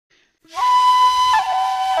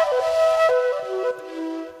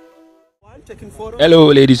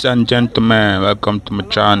Hello ladies and gentlemen, welcome to my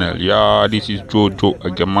channel. Yeah, this is Jojo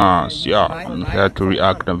Agyamas. Yeah, I'm here to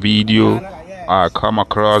react to a video I come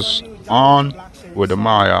across on Wode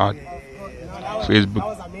Maya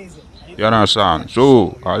Facebook. You understand?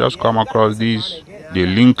 So I just come across this. They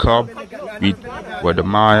link up with Wode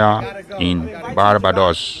Maya in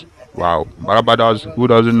Barbados. Wow, Barbados, who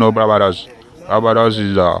doesn't know Barbados? Barbados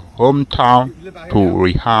is a hometown to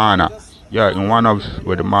Rihanna. Yeah, in one of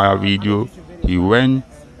Wode Maya video, he went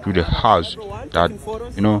to the house that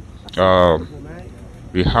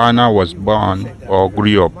Rihanna was born or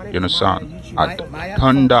grew up, you understand, at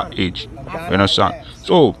tender age, you understand.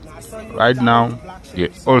 So right now they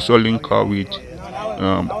also link up with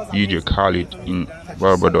DJ Khaled in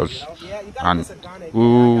Barbados. And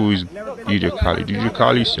who is DJ Khaled? DJ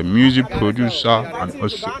Khaled is a music producer and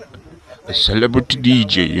also a celebrity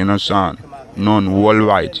DJ, you understand, known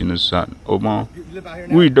worldwide, you understand.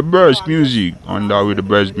 With the best music with the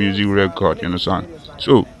best music record, you understand.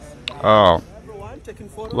 So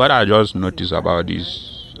what I just noticed about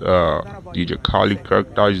this DJ Khaled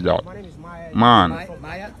character is that, man,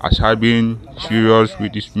 as I been serious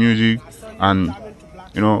with his music and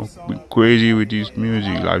be crazy with his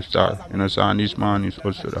music lifestyle, you understand, this man is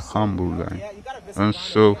also the humble guy and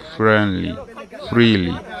so friendly,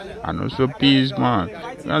 freely, and also peace, man.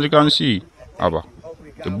 As you can see,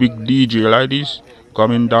 the big DJ like this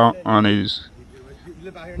coming down on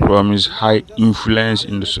from his high influence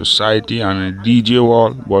in the society and the DJ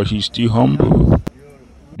world, but he's still humble.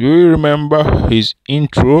 Do you remember his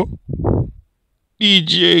intro?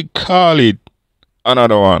 DJ Khaled,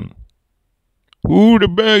 another one. Who the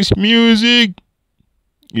best music?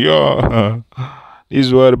 Yeah, this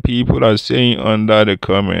is what the people are saying under the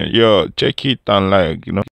comment. Yo, check it and